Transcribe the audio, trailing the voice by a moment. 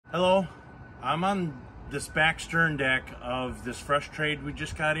Hello, I'm on this back stern deck of this fresh trade we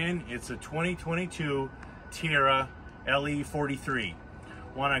just got in. It's a 2022 Tiara LE43.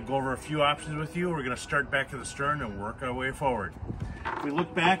 Want to go over a few options with you. We're going to start back at the stern and work our way forward. If we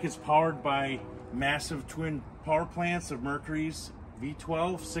look back, it's powered by massive twin power plants of Mercury's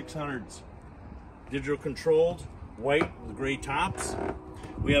V12 600s. Digital controlled, white with gray tops.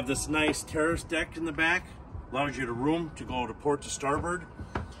 We have this nice terrace deck in the back. Allows you to room to go to port to starboard.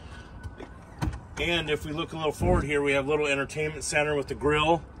 And if we look a little forward here, we have a little entertainment center with the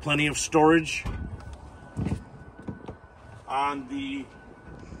grill, plenty of storage. On the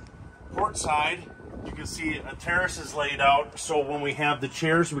port side, you can see a terrace is laid out, so when we have the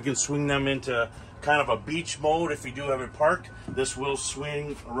chairs, we can swing them into kind of a beach mode. If you do have it parked, this will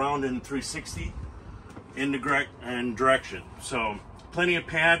swing around in 360 in direction. So plenty of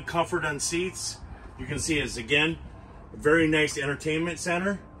pad, comfort on seats. You can see it's, again, a very nice entertainment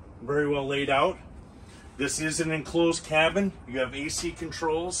center, very well laid out. This is an enclosed cabin. You have AC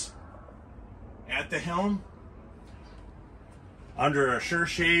controls at the helm. Under a sure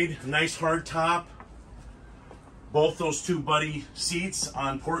shade, nice hard top. Both those two buddy seats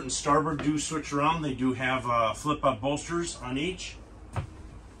on port and starboard do switch around. They do have flip-up bolsters on each.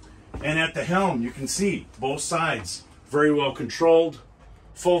 And at the helm, you can see both sides very well controlled,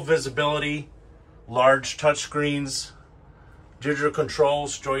 full visibility, large touchscreens, digital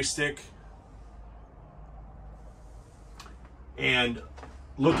controls, joystick. And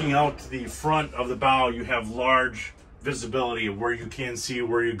looking out to the front of the bow, you have large visibility of where you can see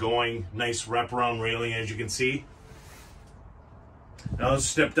where you're going. Nice wraparound railing, as you can see. Now let's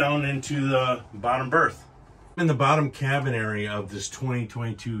step down into the bottom berth. In the bottom cabin area of this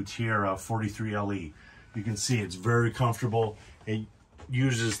 2022 Tiara 43 LE, you can see it's very comfortable. It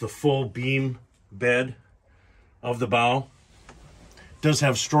uses the full beam bed of the bow. It does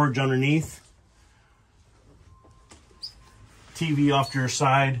have storage underneath. TV off to your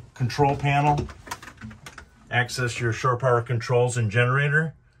side, control panel, access your shore power controls and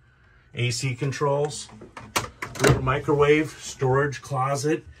generator, AC controls, little microwave, storage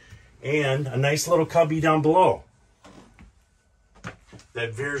closet, and a nice little cubby down below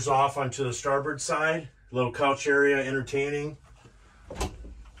that veers off onto the starboard side. Little couch area, entertaining,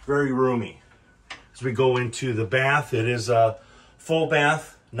 very roomy. As we go into the bath, it is a full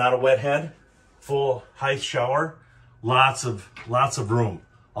bath, not a wet head, full height shower. Lots of room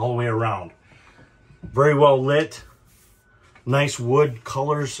all the way around. Very well lit. Nice wood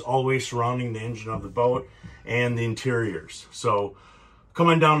colors all the way surrounding the engine of the boat and the interiors. So come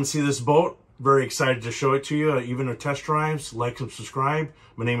on down and see this boat. Very excited to show it to you. Even a test drives, like and subscribe.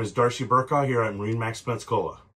 My name is Darcy Burkaw here at MarineMax Pensacola.